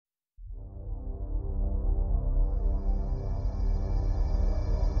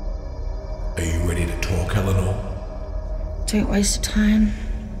Are you ready to talk, Eleanor? Don't waste your time.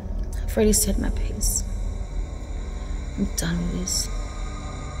 I've already said my piece. I'm done with this.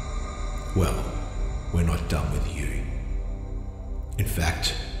 Well, we're not done with you. In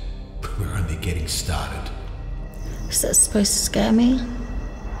fact, we're only getting started. Is that supposed to scare me?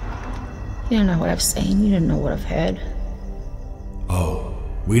 You don't know what I've seen. You don't know what I've heard. Oh,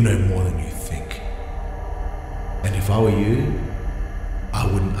 we know more than you think. And if I were you, I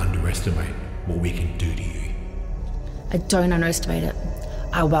wouldn't underestimate what we can do to you. I don't underestimate it.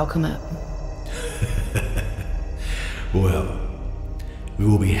 I welcome it. Well, we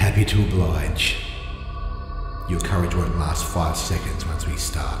will be happy to oblige. Your courage won't last 5 seconds once we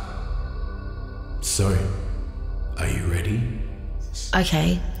start. So, are you ready?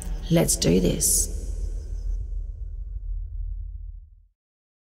 Okay, let's do this.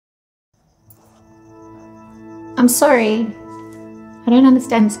 I'm sorry. I don't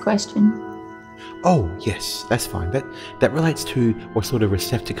understand this question. Oh, yes, that's fine. That relates to what sort of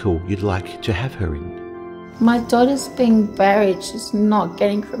receptacle you'd like to have her in. My daughter's being buried. She's not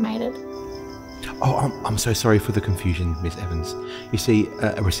getting cremated. Oh, I'm so sorry for the confusion, Miss Evans. You see,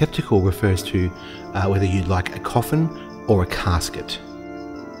 a receptacle refers to whether you'd like a coffin or a casket.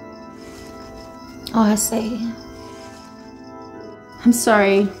 Oh, I see. I'm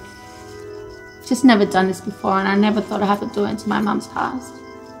sorry. Just never done this before, and I never thought I'd have to do it until my mum's passed.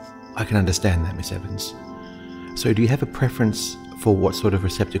 I can understand that, Miss Evans. So do you have a preference for what sort of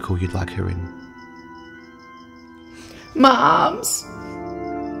receptacle you'd like her in? My arms.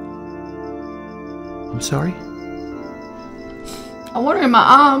 I'm sorry? I want her in my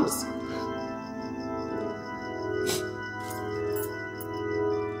arms.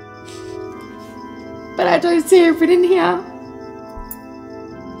 But I don't see her in here.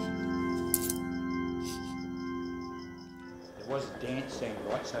 Was a dance scene,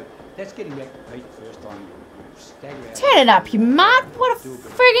 right? So that's getting back to Pete the first time you stagger out. Turn it up, you mutt! What a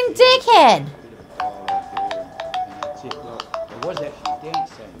friggin' dickhead! And that's it. Well, there was actually a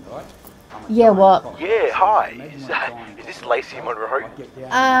dance scene, right? Yeah, what? Yeah, hi. Is this Lacey Monroe?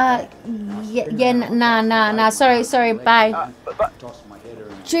 Nah. Sorry, bye. Toss my head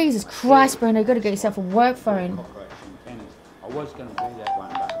around. Jesus Christ, Brenda, you gotta get yourself a work phone. I was going to do that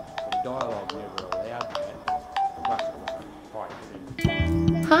one, but the dialogue never allowed that. Plus it was quite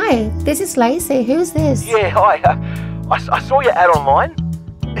thin. Hi, this is Lacey. Who's this? Yeah, hi. I saw your ad online.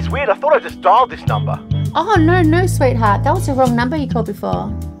 It's weird, I thought I just dialed this number. Oh, no, sweetheart. That was the wrong number you called before.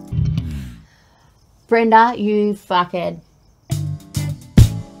 Brenda, you fuckhead.